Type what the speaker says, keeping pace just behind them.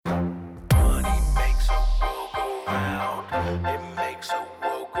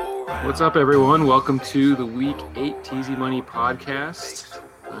What's up, everyone? Welcome to the Week 8 Teasy Money podcast.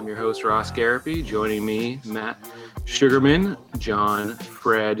 I'm your host, Ross Garapi. Joining me, Matt Sugarman, John,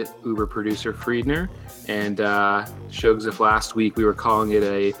 Fred, Uber producer Friedner, and Shugs. If last week we were calling it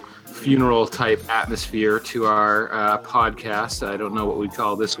a funeral-type atmosphere to our podcast, I don't know what we'd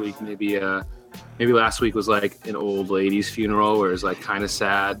call this week. Maybe last week was like an old lady's funeral where it was like kind of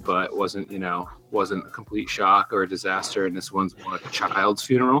sad, but wasn't a complete shock or a disaster. And this one's more like a child's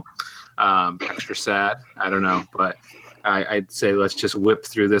funeral, extra sad. I don't know, but I'd say let's just whip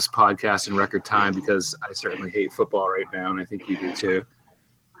through this podcast in record time because I certainly hate football right now, and I think you do too.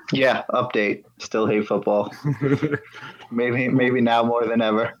 Yeah, update. Still hate football. maybe now more than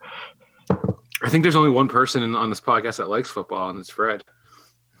ever. I think there's only one person on this podcast that likes football, and it's Fred.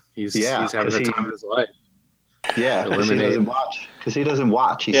 He's having the time of his life. Yeah, because he doesn't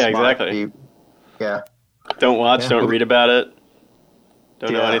watch. He's smart. Exactly. Don't watch. Don't read about it.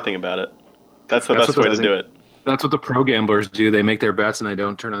 Don't know anything about it. That's the best way to do it. That's what the pro gamblers do. They make their bets and they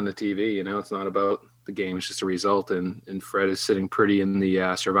don't turn on the TV. It's not about the game. It's just a result. And Fred is sitting pretty in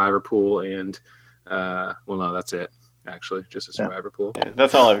the survivor pool. And no, that's it. Actually, just a survivor pool. Yeah,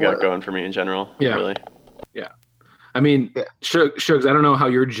 that's all I've got going for me in general. Yeah, really. Yeah. I mean, Shugs, I don't know how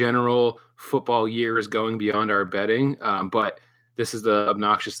your general football year is going beyond our betting, but this is the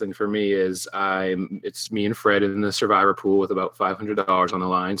obnoxious thing for me is it's me and Fred in the survivor pool with about $500 on the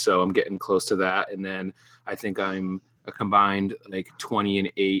line. So I'm getting close to that. And then I think I'm a combined like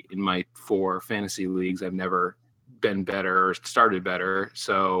 20-8 in my 4 fantasy leagues. I've never been better or started better.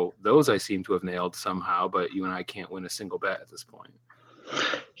 So those I seem to have nailed somehow, but you and I can't win a single bet at this point.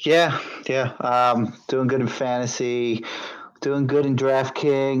 Yeah. Doing good in fantasy, doing good in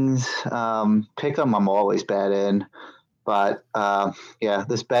DraftKings. Pick'em, I'm always bad in. But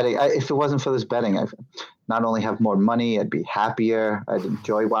this betting, if it wasn't for this betting, I'd not only have more money, I'd be happier. I'd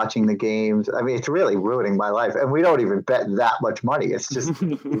enjoy watching the games. I mean, it's really ruining my life. And we don't even bet that much money. It's just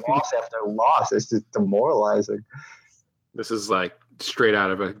loss after loss. It's just demoralizing. This is like straight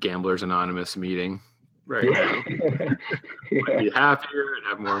out of a Gamblers Anonymous meeting right now. I'd be happier and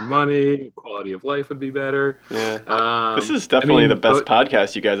have more money. Quality of life would be better. Yeah. This is definitely the best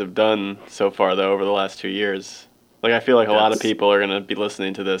podcast you guys have done so far, though, over the last 2 years. Like, I feel like a lot of people are going to be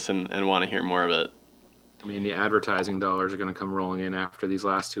listening to this and want to hear more of it. I mean, the advertising dollars are going to come rolling in after these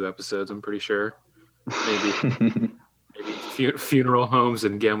last 2 episodes, I'm pretty sure. Maybe Funeral Homes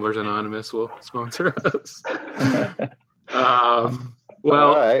and Gamblers Anonymous will sponsor us. All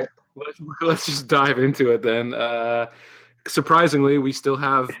right. Let's just dive into it then. Surprisingly, we still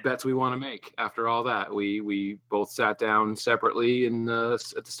have bets we want to make after all that. We both sat down separately at the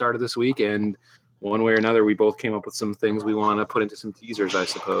start of this week, and one way or another, we both came up with some things we want to put into some teasers, I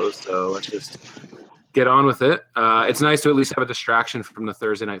suppose. So let's just get on with it. It's nice to at least have a distraction from the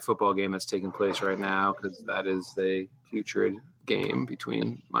Thursday night football game that's taking place right now, because that is the future game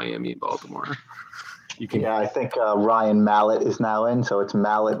between Miami and Baltimore. I think Ryan Mallett is now in, so it's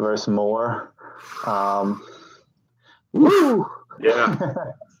Mallett versus Moore. Woo! Yeah.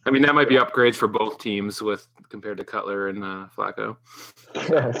 I mean, that might be upgrades for both teams compared to Cutler and Flacco.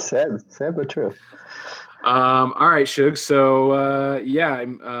 Yeah, sad but true. All right, Shug. So, I'm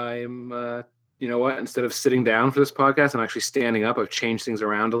you know what? Instead of sitting down for this podcast, I'm actually standing up. I've changed things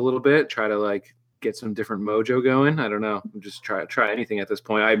around a little bit, try to get some different mojo going. I don't know. I'm just try anything at this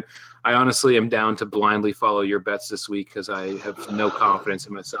point. I honestly am down to blindly follow your bets this week because I have no confidence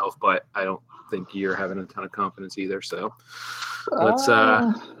in myself, but I don't think you're having a ton of confidence either. So let's.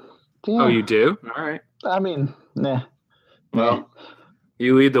 Oh, you do? All right. I mean, nah. Well,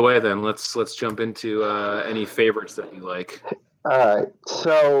 you lead the way then. Let's jump into any favorites that you like. All right.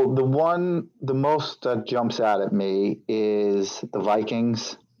 So the most that jumps out at me is the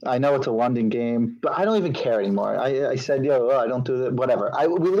Vikings. I know it's a London game, but I don't even care anymore. I said, I don't do that. Whatever.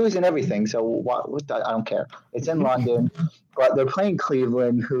 We're losing everything, so what? I don't care. It's in London, but they're playing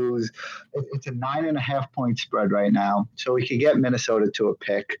Cleveland, it's a 9.5-point spread right now, so we could get Minnesota to a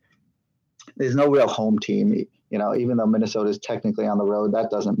pick. There's no real home team, even though Minnesota is technically on the road, that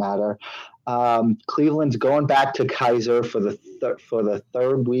doesn't matter. Cleveland's going back to Kaiser for the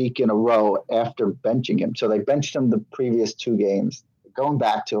third week in a row after benching him. So they benched him the previous 2 games. Going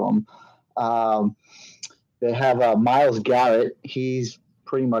back to him. They have Myles Garrett. He's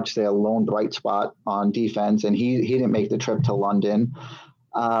pretty much their lone bright spot on defense, and he didn't make the trip to London.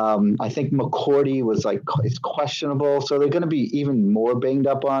 I think McCourty is questionable, so they're going to be even more banged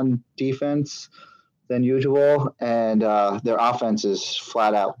up on defense than usual, and their offense is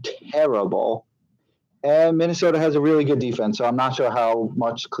flat out terrible. And Minnesota has a really good defense, so I'm not sure how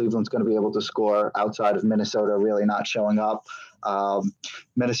much Cleveland's going to be able to score outside of Minnesota really not showing up.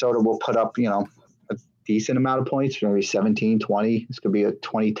 Minnesota will put up, a decent amount of points, maybe 17, 20. It's going to be a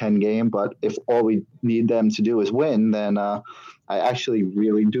 20-10 game, but if all we need them to do is win, then I actually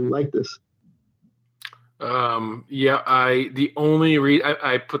really do like this. The only reason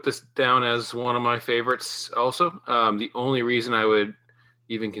I put this down as one of my favorites also. The only reason I would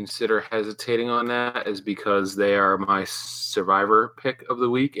even consider hesitating on that is because they are my survivor pick of the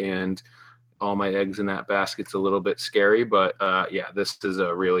week, and all my eggs in that basket's a little bit scary. But this is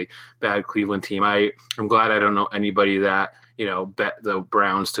a really bad Cleveland team. I'm glad I don't know anybody that bet the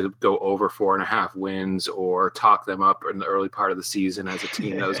Browns to go over 4.5 wins or talk them up in the early part of the season as a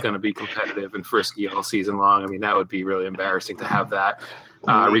team that was going to be competitive and frisky all season long. I mean, that would be really embarrassing to have that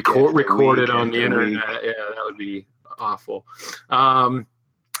recorded on the internet. Yeah, that would be awful.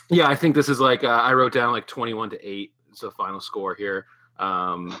 I think this is I wrote down 21-8 is the final score here. So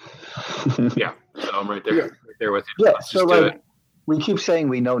I'm right there with you. Yeah, so we keep saying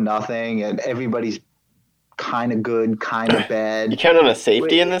we know nothing, and everybody's kind of good, kind of bad. You count on a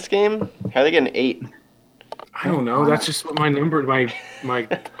safety in this game? How are they getting 8? I don't know. That's just what my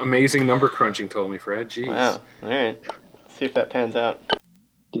amazing number crunching told me, Fred. Jeez. Wow. All right. Let's see if that pans out.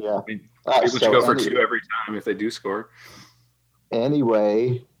 Yeah. People should go for 2 every time if they do score.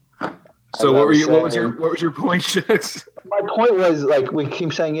 Anyway. So what was your point, Shix? My point was we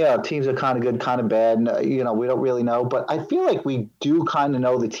keep saying, teams are kind of good, kind of bad. And, we don't really know, but I feel like we do kind of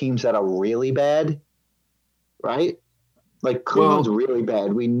know the teams that are really bad, right? Cleveland's really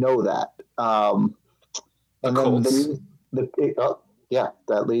bad. We know that. And Colts.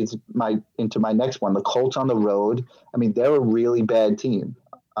 That leads into my next one. The Colts on the road. I mean, they're a really bad team.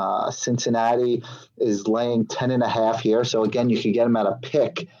 Cincinnati is laying 10.5 here. So again, you could get them at a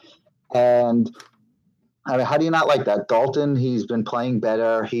pick. And I mean, how do you not like that? Dalton, he's been playing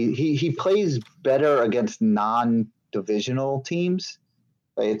better. He plays better against non-divisional teams.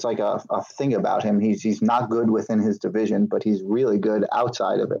 It's like a thing about him. He's not good within his division, but he's really good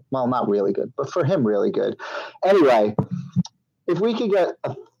outside of it. Well, not really good, but for him, really good. Anyway, if we could get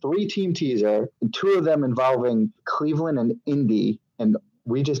a 3-team teaser, and 2 of them involving Cleveland and Indy, and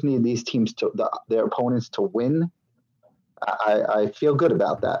we just need these teams their opponents to win, I feel good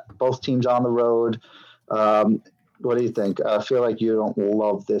about that. Both teams on the road. What do you think? I feel like you don't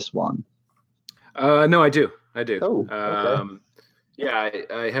love this one. No, I do. Oh, okay.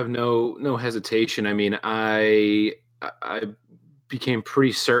 I have no hesitation. I mean, I became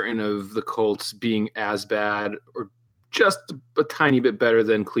pretty certain of the Colts being as bad or just a tiny bit better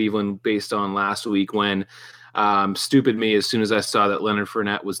than Cleveland based on last week when stupid me, as soon as I saw that Leonard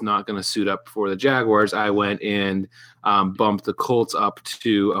Fournette was not going to suit up for the Jaguars, I went and bumped the Colts up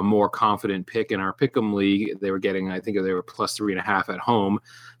to a more confident pick in our Pick'em league. They were getting, I think they were plus 3.5 at home,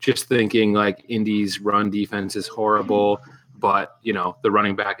 just thinking Indy's run defense is horrible, but the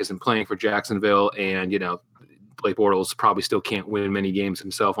running back isn't playing for Jacksonville, and Blake Bortles probably still can't win many games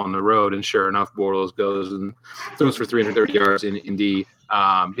himself on the road. And sure enough, Bortles goes and throws for 330 yards in Indy.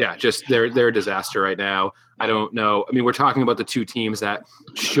 Just they're a disaster right now. I don't know. I mean, we're talking about the 2 teams that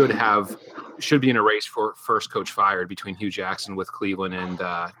should be in a race for first coach fired between Hugh Jackson with Cleveland and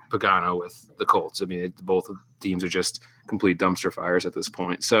Pagano with the Colts. I mean, both teams are just complete dumpster fires at this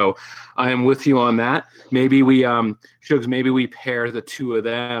point. So I am with you on that. Maybe we pair the 2 of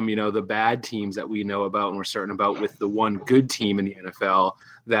them, the bad teams that we know about and we're certain about, with the one good team in the NFL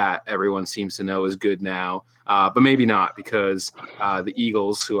that everyone seems to know is good now. But maybe not, because the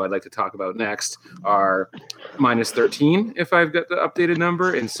Eagles, who I'd like to talk about next, are minus 13 if I've got the updated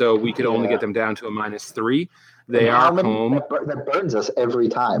number. And so we could only get them down to a minus 3. They are home. That burns us every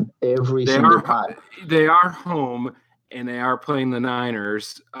time. Every single time. They are home, and they are playing the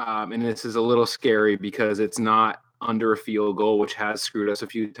Niners. And this is a little scary because it's not under a field goal, which has screwed us a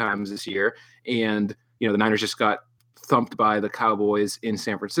few times this year. And, the Niners just got thumped by the Cowboys in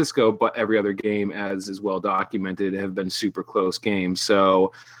San Francisco, but every other game, as is well documented, have been super close games.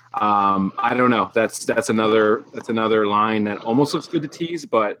 So I don't know. That's another line that almost looks good to tease,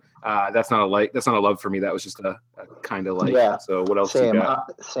 but that's not a love for me. That was just a kind of like. Yeah. So what else? Same. You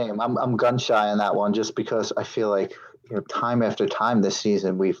got? Same. I'm gun shy on that one, just because I feel like time after time this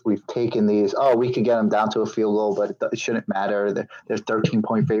season we've taken these. Oh, we could get them down to a field goal, but it shouldn't matter. They're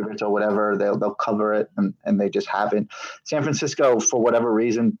 13-point favorites or whatever. They'll cover it, and they just haven't. San Francisco, for whatever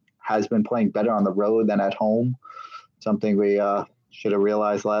reason, has been playing better on the road than at home. Something we should have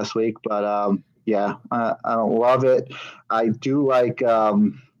realized last week. But I don't love it. I do like.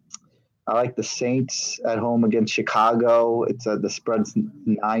 I like the Saints at home against Chicago. It's the spread's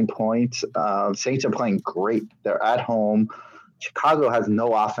 9 points. Saints are playing great. They're at home. Chicago has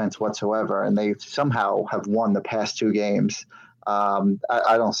no offense whatsoever, and they somehow have won the past 2 games.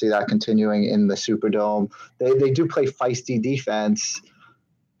 I don't see that continuing in the Superdome. They do play feisty defense,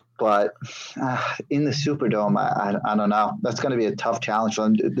 but in the Superdome, I don't know. That's going to be a tough challenge for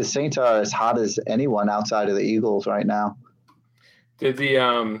them. The Saints are as hot as anyone outside of the Eagles right now. Did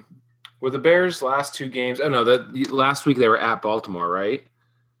were the Bears' last 2 games? Oh no, last week they were at Baltimore, right?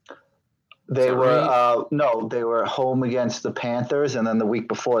 They were right? No, they were home against the Panthers, and then the week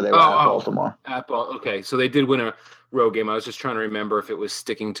before they were at Baltimore. Okay, so they did win a road game. I was just trying to remember if it was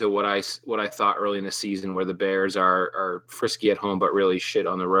sticking to what I thought early in the season, where the Bears are frisky at home but really shit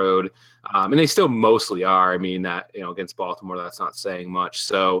on the road, and they still mostly are. I mean, that against Baltimore, that's not saying much.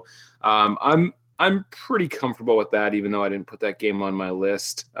 So I'm pretty comfortable with that, even though I didn't put that game on my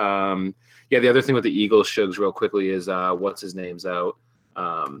list. The other thing with the Eagles, Shugs, real quickly, is what's his name's out.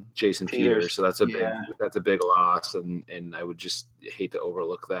 Jason Peters. So that's a big loss, and I would just hate to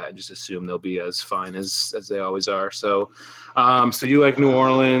overlook that and just assume they'll be as fine as they always are. So so you like New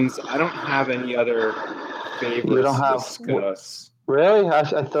Orleans. I don't have any other favorites to discuss. Really?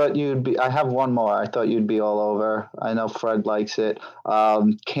 I thought you'd be. I have one more. I thought you'd be all over. I know Fred likes it.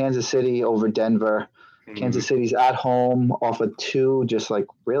 Kansas City over Denver. Mm-hmm. Kansas City's at home off of 2 just like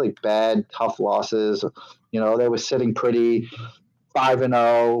really bad, tough losses. They were sitting pretty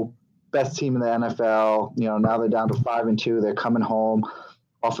 5-0, best team in the NFL. Now they're down to 5-2. They're coming home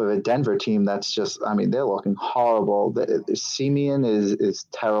off of a Denver team that's just, they're looking horrible. The Simeon is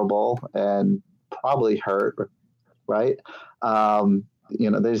terrible and probably hurt, right?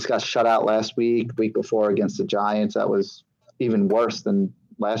 They just got shut out last week before against the Giants. That was even worse than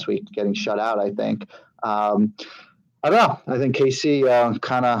last week getting shut out, I think. I don't know. I think KC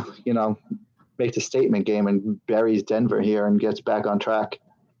kind of, makes a statement game and buries Denver here and gets back on track.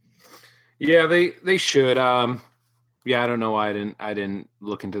 Yeah, they should. I don't know why I didn't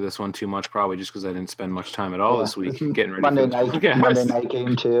look into this one too much. Probably just because I didn't spend much time at all this week getting ready. Monday night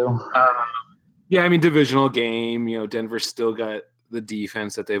game too. Divisional game. Denver's still got the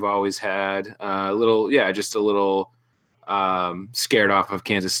defense that they've always had. Just a little scared off of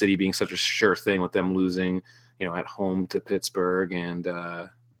Kansas City being such a sure thing with them losing, at home to Pittsburgh and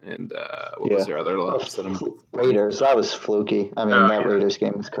what was their other loss? Raiders. That was fluky. Raiders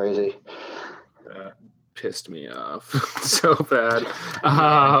game was crazy. Pissed me off so bad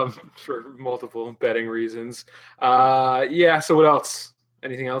for multiple betting reasons. So what else?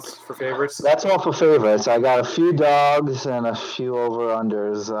 Anything else for favorites? That's all for favorites. I got a few dogs and a few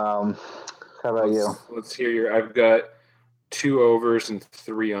over-unders. How about you? Let's hear I've got 2 overs and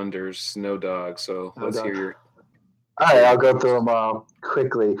 3 unders, no dogs. So let's hear your. All right, I'll go through them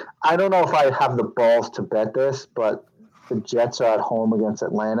quickly. I don't know if I have the balls to bet this, but the Jets are at home against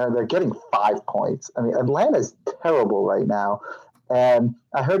Atlanta. They're getting 5 points. Atlanta's terrible right now. And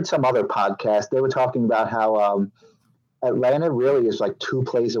I heard some other podcast. They were talking about how Atlanta really is like 2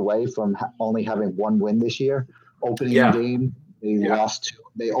 plays away from only having 1 win this year. Opening game, they lost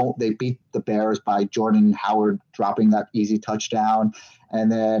 2. They beat the Bears by Jordan Howard dropping that easy touchdown.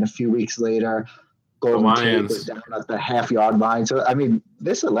 And then a few weeks later, Golden Tate was down at the half-yard line. So,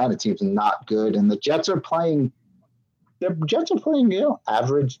 this Atlanta team's not good. And the Jets are playing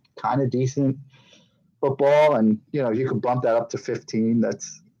average, kind of decent football. And, you could bump that up to 15.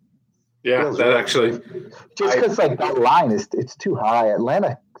 That's actually. Just because, that line it's too high.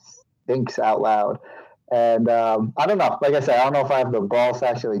 Atlanta thinks out loud. And I don't know. Like I said, I don't know if I have the balls to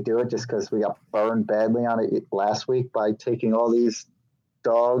actually do it just because we got burned badly on it last week by taking all these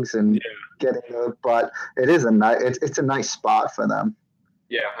dogs and getting it, but it is it's a nice spot for them.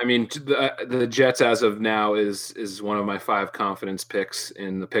 The Jets as of now is one of my 5 confidence picks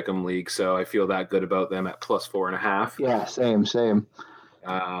in the Pick'em League, so I feel that good about them at plus 4.5. Yeah, same.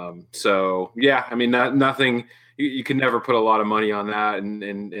 Nothing. You can never put a lot of money on that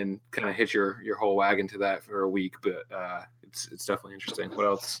and kind of hit your whole wagon to that for a week, but it's definitely interesting. What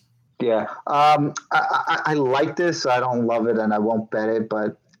else? Yeah, I like this. I don't love it, and I won't bet it.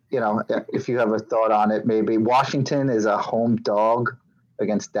 But if you have a thought on it, maybe Washington is a home dog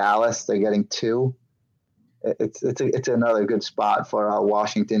against Dallas. They're getting 2. It's another good spot for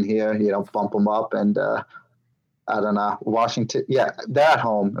Washington here. Bump them up, and I don't know. Washington, they're at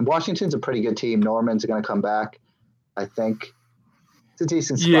home, and Washington's a pretty good team. Norman's going to come back, I think. It's a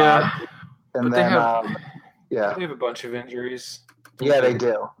decent spot. Yeah, and then they have a bunch of injuries. Yeah, they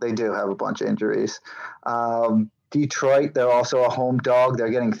do. They do have a bunch of injuries. Detroit, they're also a home dog.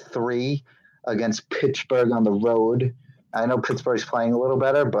 They're getting 3 against Pittsburgh on the road. I know Pittsburgh's playing a little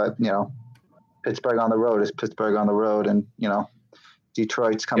better, but, Pittsburgh on the road is Pittsburgh on the road, and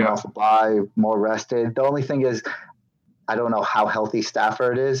Detroit's coming off a bye, more rested. The only thing is, I don't know how healthy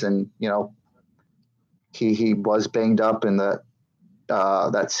Stafford is, and he was banged up in that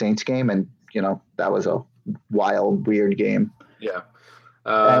Saints game, and that was a wild, weird game. Yeah.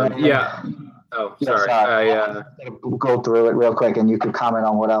 Yeah. Oh, sorry. I go through it real quick, and you could comment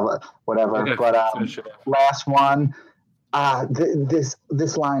on whatever. Okay, but last one, this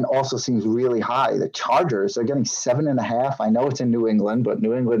line also seems really high. The Chargers are getting 7.5. I know it's in New England, but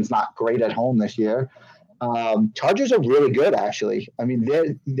New England's not great at home this year. Chargers are really good, actually. I mean,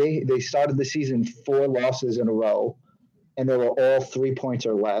 they started the season 4 losses in a row, and they were all 3 points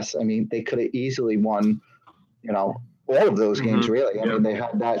or less. I mean, they could have easily won, all of those games, really. I mean, they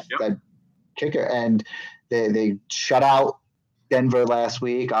had that kicker, and they shut out Denver last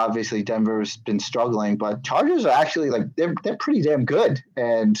week. Obviously, Denver's been struggling, but Chargers are actually they're pretty damn good.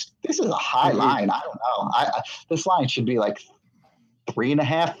 And this is a high line. I don't know. This line should be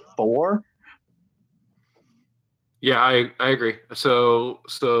 3.5, 4. Yeah, I agree. So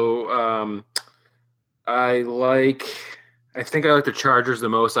I think I like the Chargers the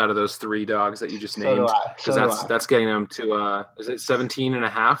most out of those 3 dogs that you just named, because that's getting them to is it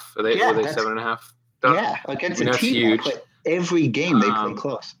 17.5? Are they 7.5? Yeah, against a team that put every game they play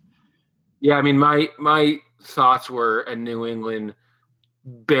close. Yeah, I mean my thoughts were a New England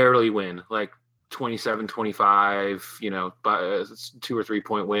barely win, 27-25, but 2 or 3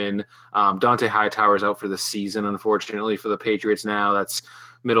 point win. Dante Hightower's out for the season, unfortunately, for the Patriots now. That's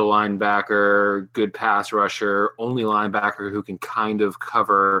middle linebacker, good pass rusher, only linebacker who can kind of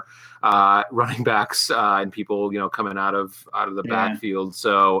cover running backs and people, coming out of the backfield.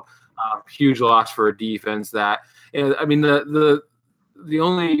 So huge loss for a defense that, I mean, the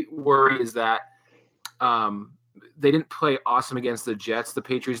only worry is that they didn't play awesome against the Jets, the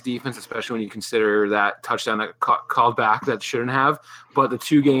Patriots defense, especially when you consider that touchdown that called back that shouldn't have. But the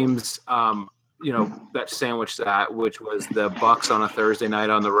 2 games, that sandwiched that, which was the Bucs on a Thursday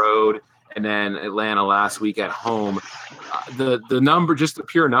night on the road, and then Atlanta last week at home. The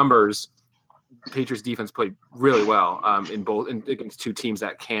pure numbers, the Patriots defense played really well against 2 teams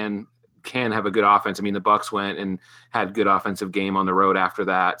that can have a good offense. I mean, the Bucs went and had good offensive game on the road after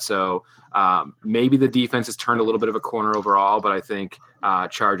that. So maybe the defense has turned a little bit of a corner overall, but I think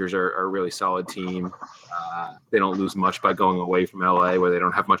Chargers are a really solid team. They don't lose much by going away from LA, where they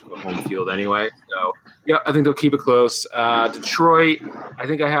don't have much of a home field anyway. So yeah, I think they'll keep it close. Detroit, I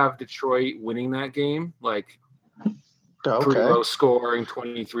think I have Detroit winning that game, pretty low scoring,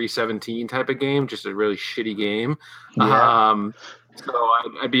 23-17 type of game, just a really shitty game. Yeah. So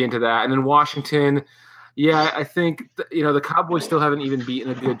I'd be into that. And then Washington, I think, the Cowboys still haven't even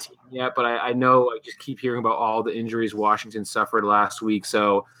beaten a good team yet, but I know I just keep hearing about all the injuries Washington suffered last week.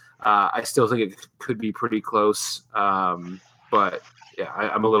 So I still think it could be pretty close. But,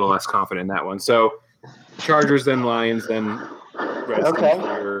 I'm a little less confident in that one. So Chargers, then Lions, then Redskins. Okay.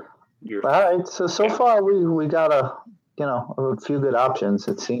 All right. So far we got a few good options,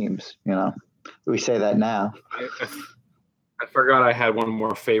 it seems. We say that now. I forgot I had one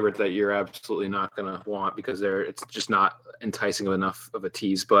more favorite that you're absolutely not going to want, because it's just not enticing enough of a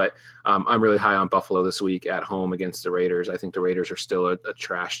tease. But I'm really high on Buffalo this week at home against the Raiders. I think the Raiders are still a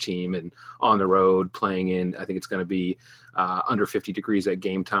trash team, and on the road playing in, I think it's going to be under 50 degrees at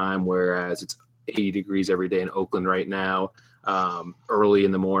game time, whereas it's 80 degrees every day in Oakland right now. Early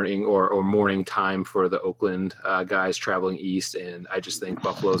in the morning or morning time for the Oakland guys traveling east. And I just think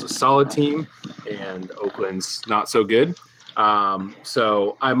Buffalo's a solid team and Oakland's not so good.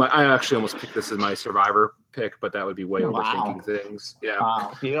 So I actually almost picked this as my survivor pick, but that would be way overthinking things. Yeah.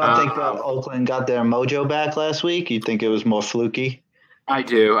 Wow. You don't think that Oakland got their mojo back last week? You think it was more fluky? I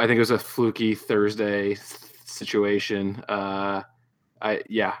do. I think it was a fluky Thursday situation.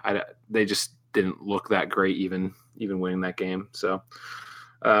 They just didn't look that great even winning that game. So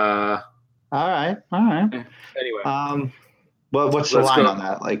all right. Anyway. What's the line on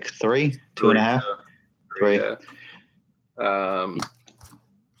that? 3, 2.5? 3.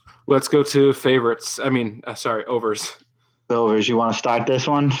 Let's go to favorites. Overs. Overs. You want to start this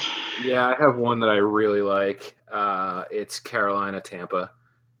one? Yeah, I have one that I really like. It's Carolina, Tampa.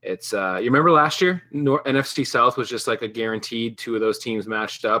 It's you remember last year, NFC South was just a guaranteed 2 of those teams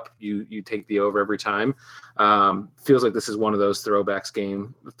matched up. You take the over every time. Feels like this is one of those throwback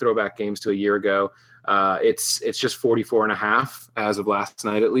games to a year ago. It's just 44.5 as of last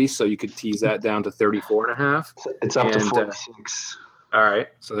night, at least. So you could tease that down to 34.5. It's up to 46. All right.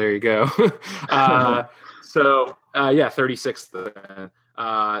 So there you go. 36. Then. The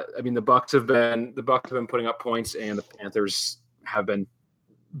Bucs have been putting up points, and the Panthers have been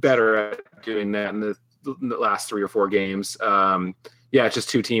better at doing that in the last 3 or 4 games. It's just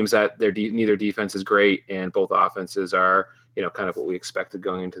two teams that neither defense is great, and both offenses are, kind of what we expected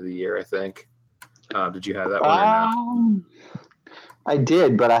going into the year, I think. Did you have that one or no? I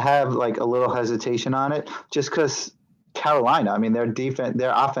did, but I have like a little hesitation on it just because Carolina, I mean, their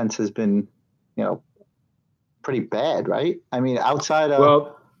offense has been, pretty bad, right? I mean, outside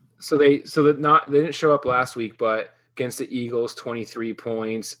of they didn't show up last week, but against the Eagles, 23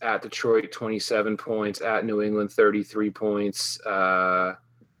 points, at Detroit, 27 points, at New England, 33 points.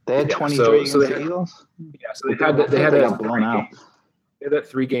 They had 23 against the Eagles? Yeah, so they had that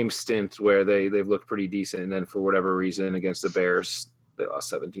 3-game stint where they've looked pretty decent, and then for whatever reason against the Bears, they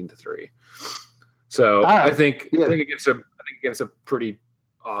lost 17-3. So I think against a pretty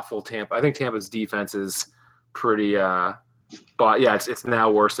awful Tampa. I think Tampa's defense is pretty but yeah, it's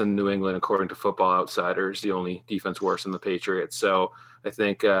now worse than New England according to Football Outsiders, the only defense worse than the Patriots. So I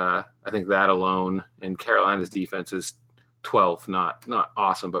think that alone, and Carolina's defense is 12th, not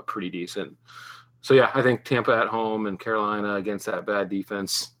awesome, but pretty decent. So yeah, I think Tampa at home and Carolina against that bad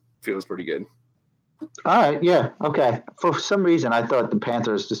defense feels pretty good. All right, yeah, okay. For some reason, I thought the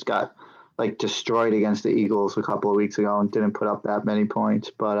Panthers just got like destroyed against the Eagles a couple of weeks ago and didn't put up that many points.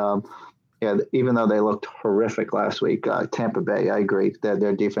 But even though they looked horrific last week, Tampa Bay, I agree that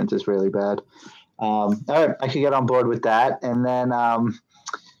their defense is really bad. All right, I could get on board with that. And then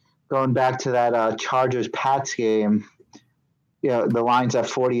going back to that Chargers-Pats game, the line's at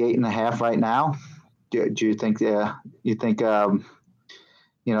 48.5 right now. Do you think? You think this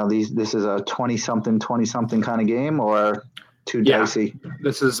is a 20-something kind of game, or too dicey?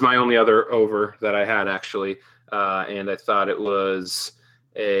 This is my only other over that I had actually, and I thought it was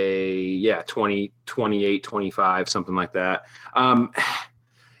a 20, 28, 25, something like that.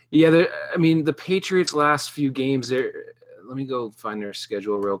 The Patriots' last few games, let me go find their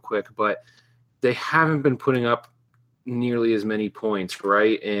schedule real quick, but they haven't been putting up nearly as many points,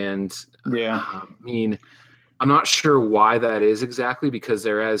 right? And I'm not sure why that is exactly, because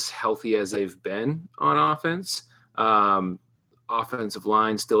they're as healthy as they've been on offense. Offensive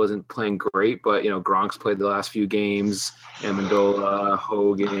line still isn't playing great, but Gronk's played the last few games. Amendola,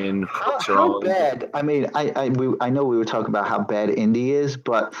 Hogan, how bad? I mean, I know we were talking about how bad Indy is,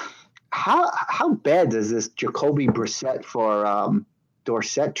 but how bad does this Jacoby Brissett for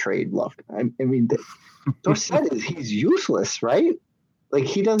Dorsett trade look? I mean, Dorsett he's useless, right? Like,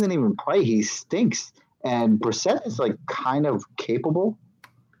 he doesn't even play. He stinks. And Brissett is like kind of capable.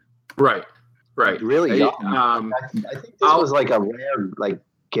 Right. Really young. I think this was like a rare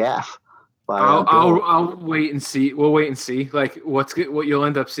gaffe. I'll wait and see. We'll wait and see. Like, what you'll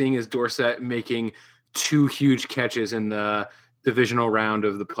end up seeing is Dorsett making 2 huge catches in the divisional round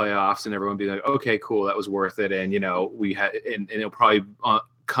of the playoffs, and everyone be like, "Okay, cool, that was worth it." And we had, and it'll probably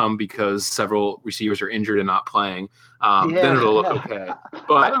come because several receivers are injured and not playing. Then it'll look okay.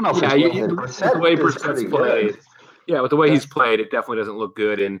 But I don't know if the way Brissett's played, with the way he's played, it definitely doesn't look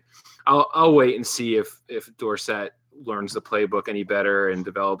good. And I'll wait and see if Dorsett learns the playbook any better and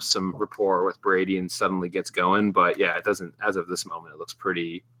develops some rapport with Brady and suddenly gets going. But yeah, it doesn't. As of this moment, it looks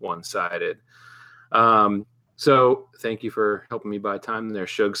pretty one-sided. So thank you for helping me buy time there,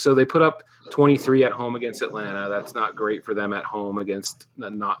 Shug. So they put up 23 at home against Atlanta. That's not great for them at home against a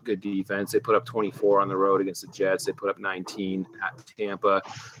not good defense. They put up 24 on the road against the Jets. They put up 19 at Tampa.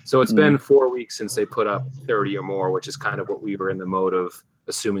 So it's been 4 weeks since they put up 30 or more, which is kind of what we were in the mode of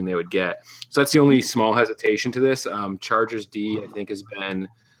assuming they would get. So that's the only small hesitation to this. Chargers D, I think, has been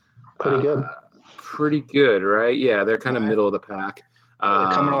pretty good, right? Yeah, they're kind of middle of the pack.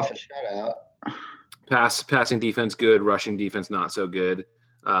 Coming off a shutout. Passing defense good, rushing defense not so good,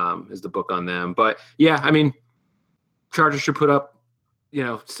 is the book on them. But yeah, I mean, Chargers should put up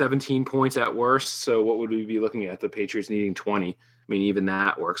 17 points at worst. So what would we be looking at? The Patriots needing 20. I mean, even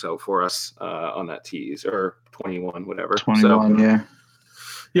that works out for us on that tease, or 21, whatever. 21, so,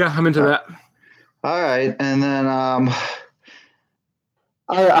 yeah, I'm into that. All right, and then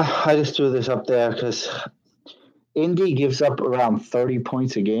I just threw this up there because Indy gives up around 30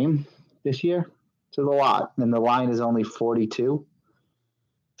 points a game this year. It's a lot, and the line is only 42.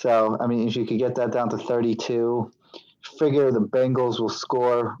 So, I mean, if you could get that down to 32, figure the Bengals will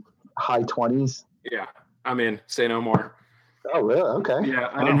score high 20s. Yeah, I'm in. Say no more. Oh, really? Okay. Yeah,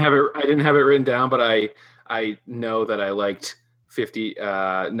 I didn't have it written down, but I know that I liked 50.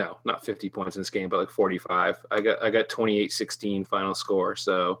 No, not 50 points in this game, but like 45. I got 28-16 final score.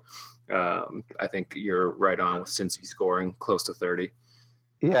 So, I think you're right on with Cincy scoring close to 30.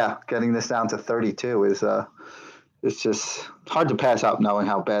 Yeah, getting this down to 32 is it's just hard to pass up knowing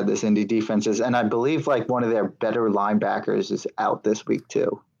how bad this Indy defense is. And I believe like one of their better linebackers is out this week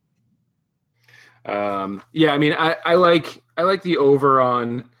too. Yeah, I mean, I like the over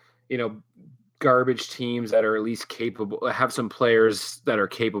on, garbage teams that are at least capable, have some players that are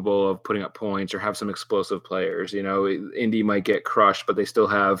capable of putting up points or have some explosive players. Indy might get crushed, but they still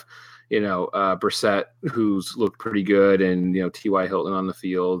have, Brissett, who's looked pretty good, and T.Y. Hilton on the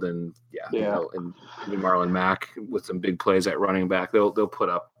field, and and Marlon Mack with some big plays at running back. They'll put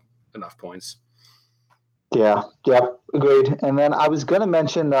up enough points. Yeah, yep, agreed. And then I was going to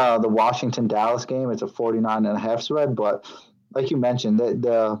mention the Washington-Dallas game. It's a 49.5 spread, but like you mentioned,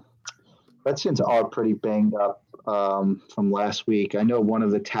 the Redskins are pretty banged up from last week. I know one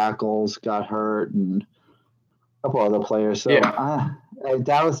of the tackles got hurt and a couple other players. So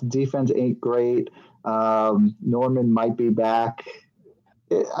Dallas defense ain't great. Norman might be back.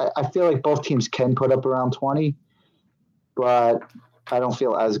 I feel like both teams can put up around 20, but I don't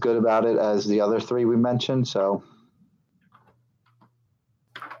feel as good about it as the other three we mentioned. So,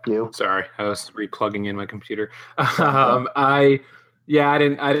 Sorry, I was replugging in my computer. I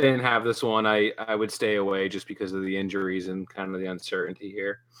didn't have this one. I would stay away just because of the injuries and kind of the uncertainty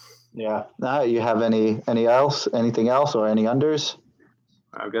here. Yeah. You have anything else, or any unders?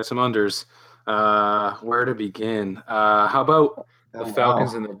 I've got some unders. Where to begin? How about the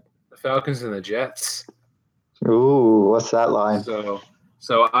Falcons and the Falcons and the Jets? Ooh, what's that line?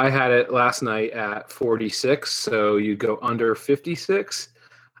 So I had it last night at 46. So you go under 56.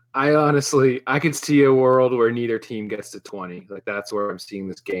 I could see a world where neither team gets to 20. Like that's where I'm seeing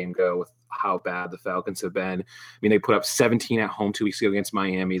this game go with how bad the Falcons have been. I mean, they put up 17 at home 2 weeks ago against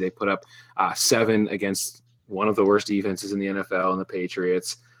Miami. They put up 7 against one of the worst defenses in the NFL and the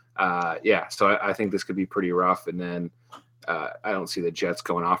Patriots. So I think this could be pretty rough. And then I don't see the Jets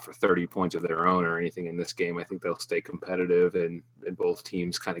going off for 30 points of their own or anything in this game. I think they'll stay competitive and both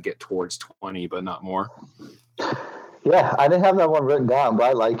teams kind of get towards 20, but not more. Yeah, I didn't have that one written down, but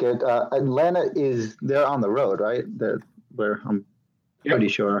I like it. Atlanta they're on the road, right? Where I'm pretty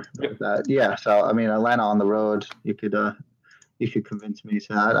sure of that. Yeah, so I mean, Atlanta on the road, you could convince me to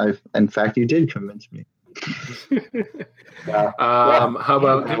that. In fact, you did convince me. How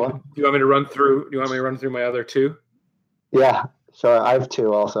about? Do you want me to run through? Do you want me to run through my other two? Yeah, so I have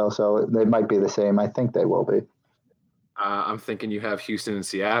 2 also, so they might be the same. I think they will be. I'm thinking you have Houston and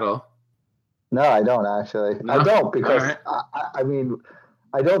Seattle. No, I don't actually. No? I don't because right.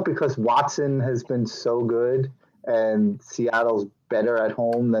 I don't because Watson has been so good and Seattle's better at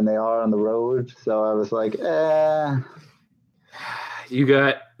home than they are on the road. So I was like, You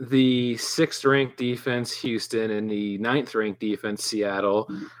got the 6th ranked defense, Houston, and the 9th ranked defense, Seattle.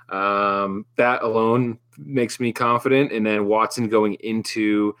 That alone makes me confident. And then Watson going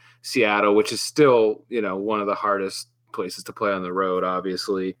into Seattle, which is still, one of the hardest places to play on the road,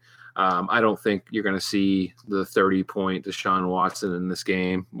 obviously. I don't think you're going to see the 30-point Deshaun Watson in this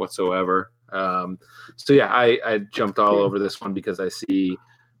game whatsoever. I jumped all over this one because I see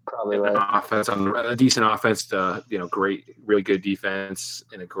probably right. A decent offense to, great, really good defense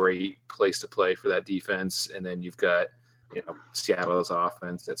and a great place to play for that defense. And then you've got, Seattle's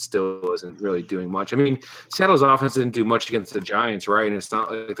offense that still isn't really doing much. I mean, Seattle's offense didn't do much against the Giants, right? And it's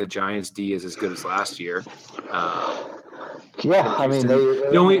not like the Giants D is as good as last year. I mean,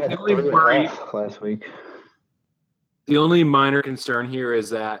 they only worry last week. The only minor concern here is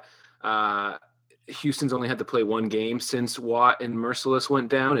that Houston's only had to play 1 game since Watt and Mercilus went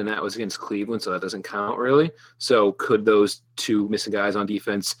down, and that was against Cleveland, so that doesn't count really. So could those 2 missing guys on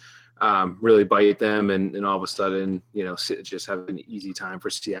defense really bite them and all of a sudden, just have an easy time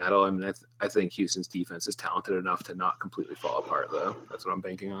for Seattle? I mean, I think Houston's defense is talented enough to not completely fall apart, though. That's what I'm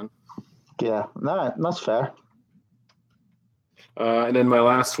banking on. Yeah, no, that's fair. And then my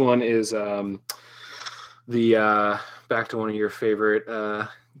last one is the back to one of your favorite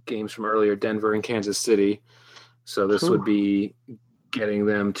games from earlier, Denver and Kansas City. So this would be getting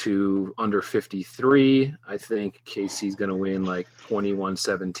them to under 53. I think KC's going to win like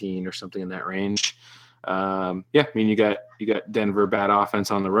 21-17 or something in that range. I mean, you got Denver bad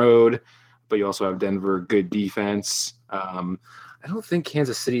offense on the road, but you also have Denver good defense. I don't think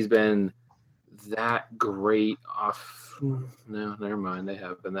Kansas City's been that great off. No, never mind. They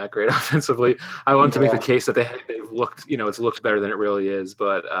have been that great offensively. I want to make the case that they've looked, it's looked better than it really is,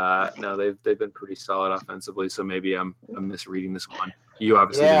 but no, they've been pretty solid offensively. So maybe I'm misreading this one. You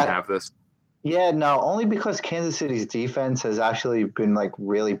obviously didn't have this. Yeah, no, only because Kansas City's defense has actually been like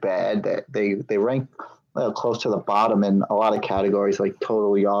really bad. They rank close to the bottom in a lot of categories, like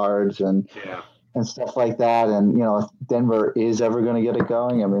total yards and stuff like that. And if Denver is ever going to get it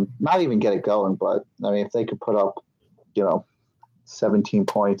going, I mean, not even get it going, but I mean, if they could put up 17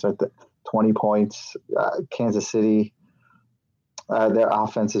 points or 20 points. Kansas City, their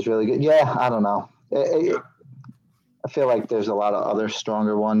offense is really good. Yeah, I don't know. I feel like there's a lot of other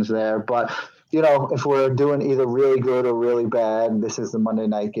stronger ones there. But, if we're doing either really good or really bad, this is the Monday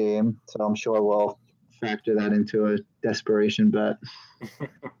night game. So I'm sure we'll factor that into a desperation bet.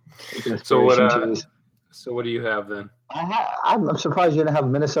 So what do you have then? I'm surprised you didn't have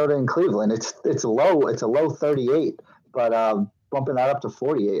Minnesota and Cleveland. It's low. It's a low 38, but bumping that up to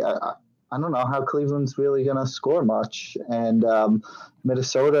 48. I don't know how Cleveland's really going to score much. And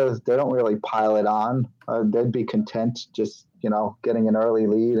Minnesota, they don't really pile it on. They'd be content just, getting an early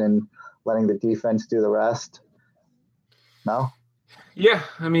lead and letting the defense do the rest. No? Yeah,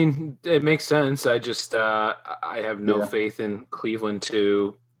 I mean, it makes sense. I just I have no faith in Cleveland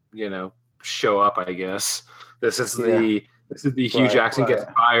to, show up, I guess. This is the Hugh Jackson gets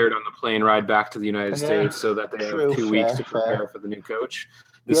fired on the plane ride back to the United States so that they have 2 weeks to prepare for the new coach.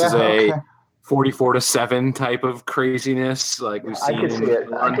 This is a 44-7 type of craziness like we've seen in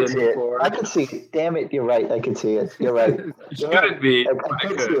London before. I could see it. Damn it, you're right. I could see it. You're right. Shouldn't be. I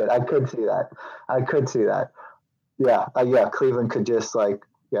could see it. I could see that. Yeah. Cleveland could just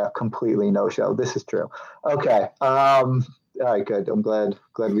completely no show. This is true. Okay. All right, good. I'm glad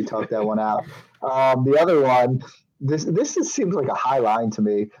we talked that one out. The other one, this seems like a high line to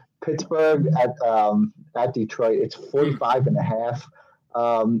me. Pittsburgh at Detroit. It's 45.5.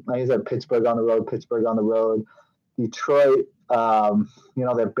 Like I said, Pittsburgh on the road. Detroit,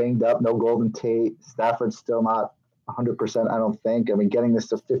 they're banged up. No Golden Tate. Stafford's still not 100%. I don't think. I mean, getting this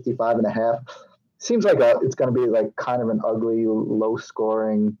to 55.5 seems like it's going to be like kind of an ugly, low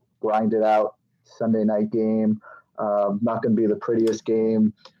scoring, grinded out Sunday night game. Not going to be the prettiest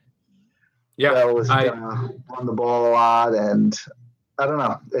game. Yeah, Bell was going to run the ball a lot, and I don't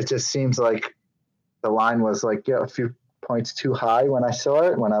know. It just seems like the line was a few points too high when I saw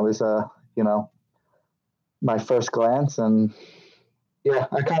it, when I was, my first glance. And yeah,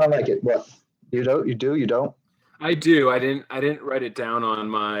 I kind of like it. What you don't? You do? You don't? I do. I didn't write it down on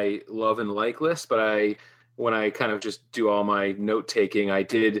my love and like list, but when I kind of just do all my note taking, I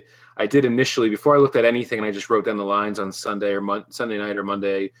did initially before I looked at anything, and I just wrote down the lines on Sunday night or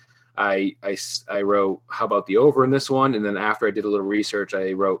Monday. I wrote, how about the over in this one? And then after I did a little research,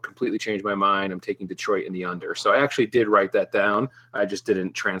 I wrote, completely changed my mind. I'm taking Detroit in the under. So I actually did write that down. I just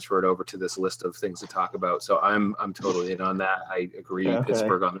didn't transfer it over to this list of things to talk about. So I'm totally in on that. I agree. Okay.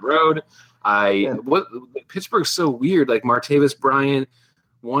 Pittsburgh on the road. Pittsburgh's so weird. Like Martavis Bryant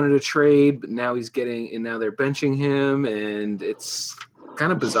wanted a trade, but now now they're benching him. And it's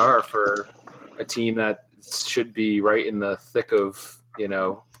kind of bizarre for a team that should be right in the thick of,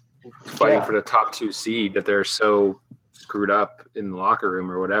 fighting for the top 2 seed, that they're so screwed up in the locker room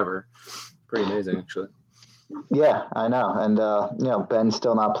or whatever. Pretty amazing, actually. Yeah, I know. And, Ben's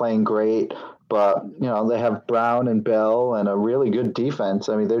still not playing great, but, they have Brown and Bell and a really good defense.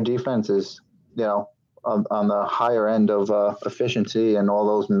 I mean, their defense is, on the higher end of efficiency and all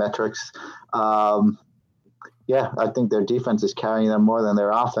those metrics. I think their defense is carrying them more than their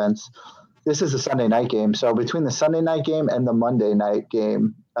offense. This is a Sunday night game. So between the Sunday night game and the Monday night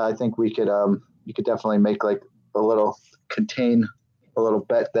game, I think we could you could definitely make contain a little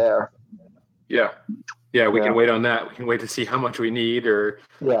bet there. Yeah. Yeah, we can wait on that. We can wait to see how much we need or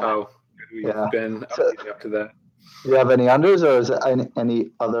how good we've been up to that. Do you have any unders, or is it any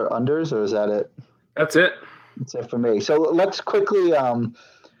other unders, or is that it? That's it. That's it for me. So let's quickly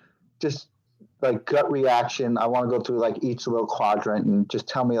just gut reaction. I want to go through each little quadrant and just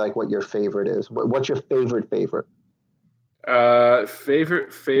tell me what your favorite is. What's your favorite?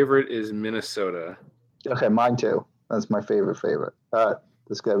 Favorite is Minnesota. Okay, mine too. That's my favorite.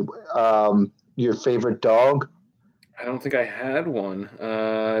 That's good. Your favorite dog? I don't think I had one.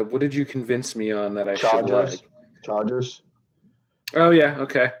 What did you convince me on that I should like? Chargers. Oh yeah,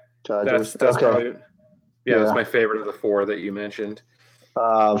 okay. Chargers. That's probably that's my favorite of the 4 that you mentioned.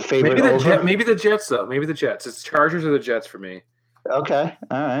 Favorite maybe the Jets though. Maybe the Jets. It's Chargers or the Jets for me. Okay.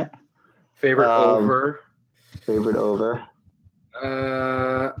 All right. Favorite over. Favorite over.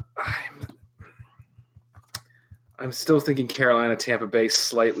 I'm still thinking Carolina, Tampa Bay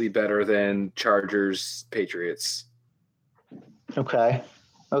slightly better than Chargers, Patriots. Okay.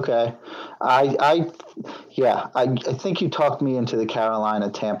 I think you talked me into the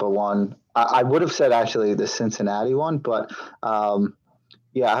Carolina Tampa one. I would have said actually the Cincinnati one, but I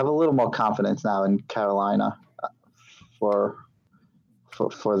have a little more confidence now in Carolina for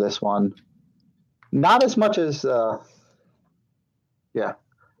this one. Not as much as I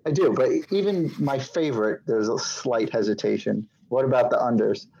do, but even my favorite, there's a slight hesitation. What about the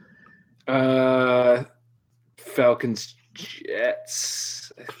unders? Falcons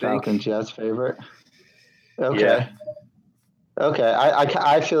Jets. Falcons Jets favorite. Okay. Yeah. Okay. I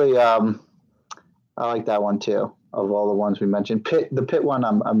actually I like that one too. Of all the ones we mentioned, the Pitt one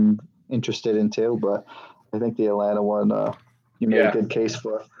I'm interested in too, but I think the Atlanta one you made a good case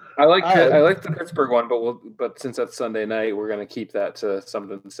for. I like the Pittsburgh one, but since that's Sunday night, we're gonna keep that to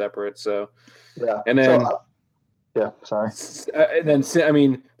something separate. So yeah, and then sorry. And then I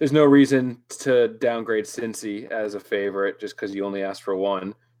mean, there's no reason to downgrade Cincy as a favorite just because you only asked for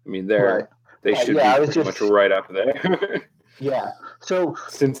one. I mean, they should be pretty much right up there. Yeah. So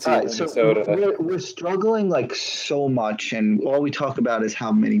Cincy, Minnesota. We're struggling like so much, and all we talk about is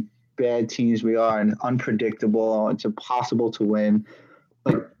how many bad teams we are and unpredictable. It's impossible to win.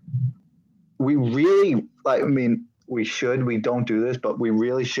 Like we really, like, I mean, we don't do this, but we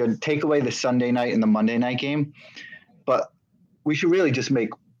really should take away the Sunday night and the Monday night game. But we should really just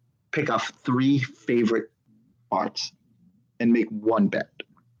pick off 3 favorite parts and make one bet,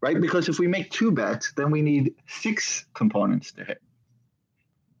 right? Because if we make 2 bets, then we need 6 components to hit.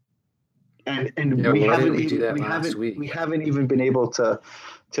 And we haven't even been able to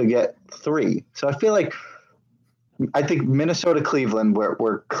get 3. So I think Minnesota, Cleveland,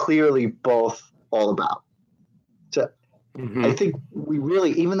 we're clearly both all about. So I think we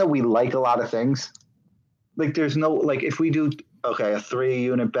really, even though we like a lot of things, like there's no, like if we do, a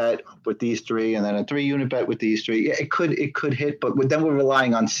 3-unit bet with these 3 and then a 3-unit bet with these 3, it could hit, but then we're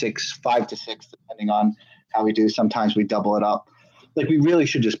relying on 5 to 6, depending on how we do. Sometimes we double it up. Like we really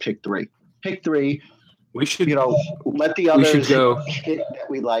should just pick 3. Pick 3. We should, let the others hit that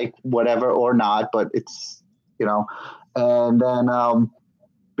we like, whatever or not, but it's, and then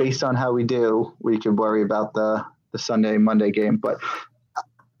based on how we do, we can worry about the Sunday, Monday game. But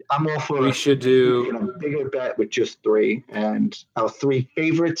I'm all for we should do a bigger bet with just 3 and our 3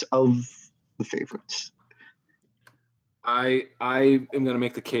 favorites of the favorites. I am going to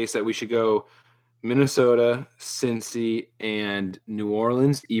make the case that we should go Minnesota, Cincy, and New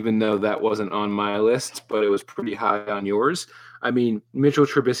Orleans, even though that wasn't on my list, but it was pretty high on yours. I mean, Mitchell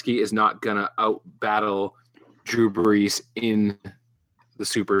Trubisky is not going to out-battle Drew Brees in the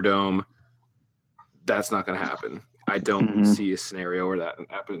Superdome. That's not going to happen. I don't see a scenario where that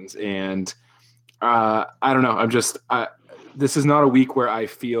happens. And I don't know. This is not a week where I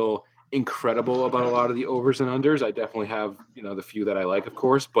feel incredible about a lot of the overs and unders. I definitely have, the few that I like, of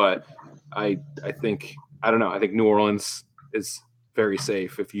course, but I think New Orleans is very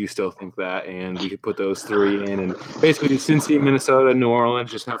safe if you still think that, and we could put those 3 in, and basically Cincy, Minnesota, New Orleans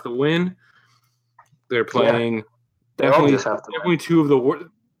just have to win. They're playing definitely 2 of the worst.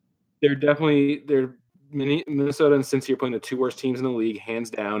 They're Minnesota and Cincy are playing the 2 worst teams in the league, hands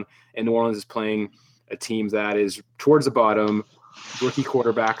down, and New Orleans is playing a team that is towards the bottom, rookie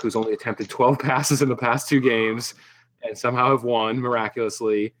quarterback who's only attempted 12 passes in the past 2 games and somehow have won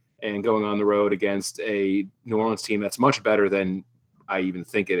miraculously, and going on the road against a New Orleans team that's much better than I even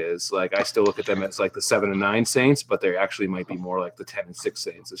think it is. Like, I still look at them as like the 7-9 Saints, but they actually might be more like the 10-6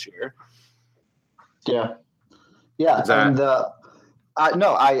 Saints this year. Yeah. And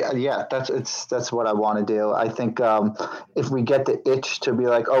that's what I want to do. I think if we get the itch to be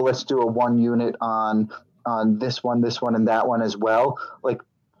like, let's do a 1 unit on this one, and that one as well. Like,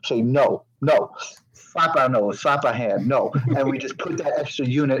 say no, slap our nose, slap our hand, no, and we just put that extra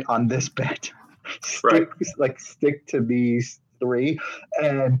unit on this bet. Stick to these 3,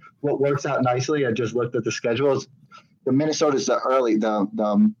 and what works out nicely. I just looked at the schedules. The Minnesota's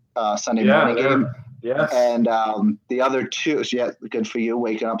the Sunday morning game. Yes. And the other 2, good for you,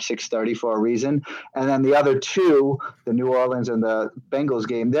 waking up 6:30 for a reason. And then the other 2, the New Orleans and the Bengals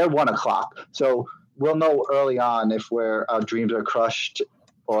game, they're 1:00. So we'll know early on if our dreams are crushed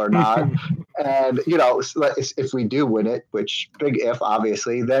or not. And, if we do win it, which big if,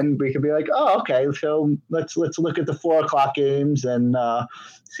 obviously, then we could be like, okay, so let's look at the 4:00 games and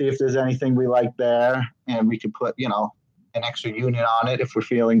see if there's anything we like there. And we could put, an extra unit on it if we're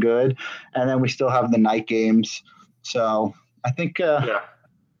feeling good. And then we still have the night games. So I think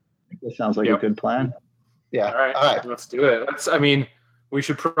this sounds like a good plan. Yeah. All right. Let's do it. We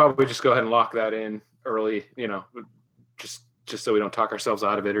should probably just go ahead and lock that in early, just so we don't talk ourselves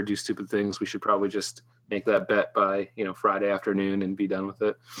out of it or do stupid things. We should probably just make that bet by, Friday afternoon and be done with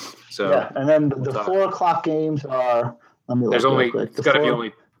it. So and then the 4:00 games are,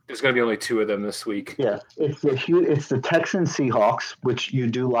 there's going to be only 2 of them this week. Yeah, it's the Texans Seahawks, which you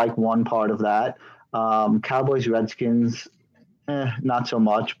do like one part of that. Cowboys Redskins, not so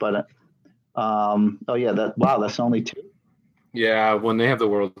much, but that's only 2. Yeah, when they have the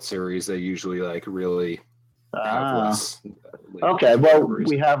World Series, they usually really have less. Okay, well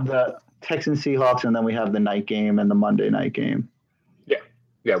we have the Texans Seahawks, and then we have the night game and the Monday night game.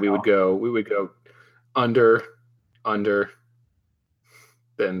 Yeah, we would go under,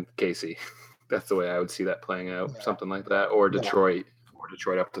 then KC. That's the way I would see that playing out, something like that, or Detroit,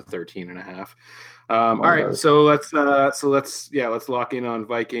 up to 13.5. All right, so let's lock in on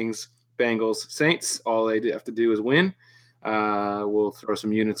Vikings, Bengals, Saints. All they have to do is win. We'll throw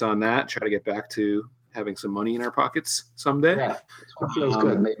some units on that. Try to get back to having some money in our pockets someday. Yeah, it feels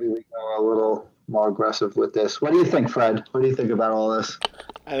good. Maybe we go a little more aggressive with this. What do you think, Fred? What do you think about all this?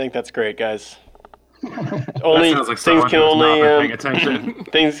 I think that's great, guys. Only like things can only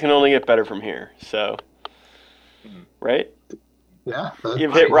things can only get better from here. So, right? Yeah,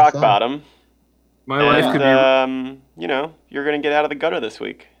 you've hit rock bottom. My life could be. You're going to get out of the gutter this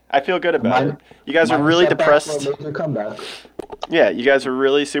week. I feel good about it. You guys are really depressed. Yeah, you guys are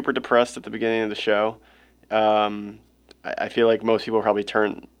really super depressed at the beginning of the show. I feel like most people probably are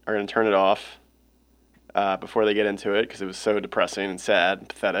going to turn it off before they get into it because it was so depressing and sad and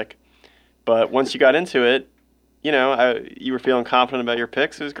pathetic. But once you got into it, you were feeling confident about your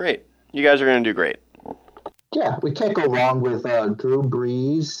picks. It was great. You guys are going to do great. Yeah, we can't go wrong with Drew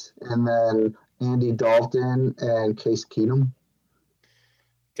Brees and then Andy Dalton and Case Keenum.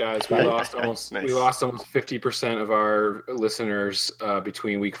 Guys, we lost almost 50% of our listeners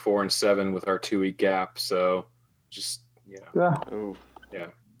between week 4 and 7 with our 2-week gap. So just Yeah.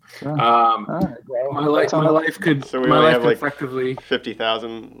 Right, well, my life could. So we only have effectively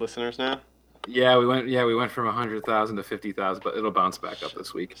 50,000 listeners now. Yeah, we went from 100,000 to 50,000, but it'll bounce back up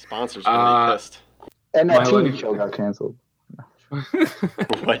this week. Sponsors gonna be pissed. And that TV show got canceled.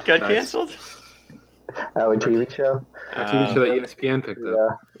 What got canceled? Our TV show. TV show that ESPN picked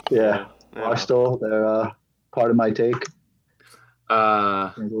up. Yeah. Barstool, they're part of my take.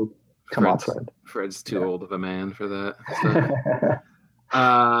 Come on, Fred. Fred's too old of a man for that stuff.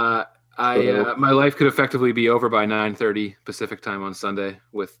 My life could effectively be over by 9:30 Pacific time on Sunday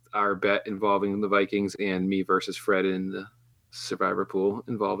with our bet involving the Vikings and me versus Fred in the survivor pool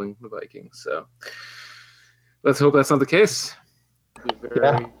involving the Vikings. So let's hope that's not the case.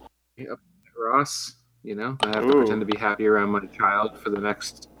 Ross, I have to pretend to be happy around my child for the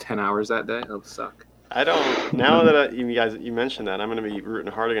next 10 hours that day. It'll suck. I don't. Now that you mentioned that, I'm going to be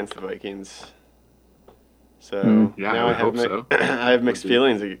rooting hard against the Vikings. So now I have mixed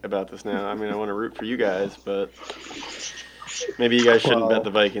feelings about this now. I mean, I want to root for you guys, but maybe you guys shouldn't bet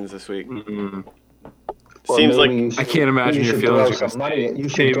the Vikings this week. Seems like I can't imagine your feelings. You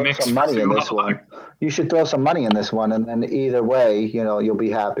should throw some money in this one. You should throw some money in this one, and then either way, you'll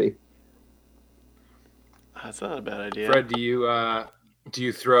be happy. That's not a bad idea. Fred, do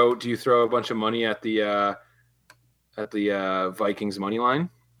you throw a bunch of money at the Vikings money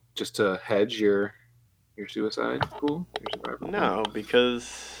line just to hedge your suicide pool? No,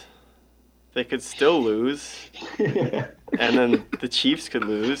 because they could still lose, and then the Chiefs could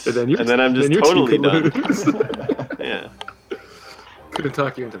lose, and then I'm just totally done. Yeah. Couldn't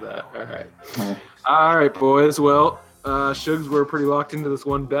talk you into that. All right, boys. Well, Shugs, we're pretty locked into this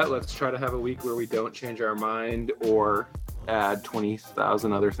one bet. Let's try to have a week where we don't change our mind or add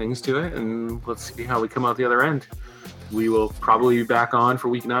 20,000 other things to it, and let's see how we come out the other end. We will probably be back on for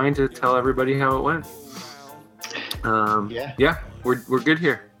week 9 to tell everybody how it went. We're good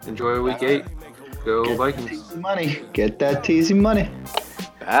here. Enjoy week 8. Go Vikings. Money. Get that teasy money.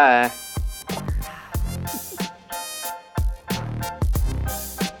 Bye.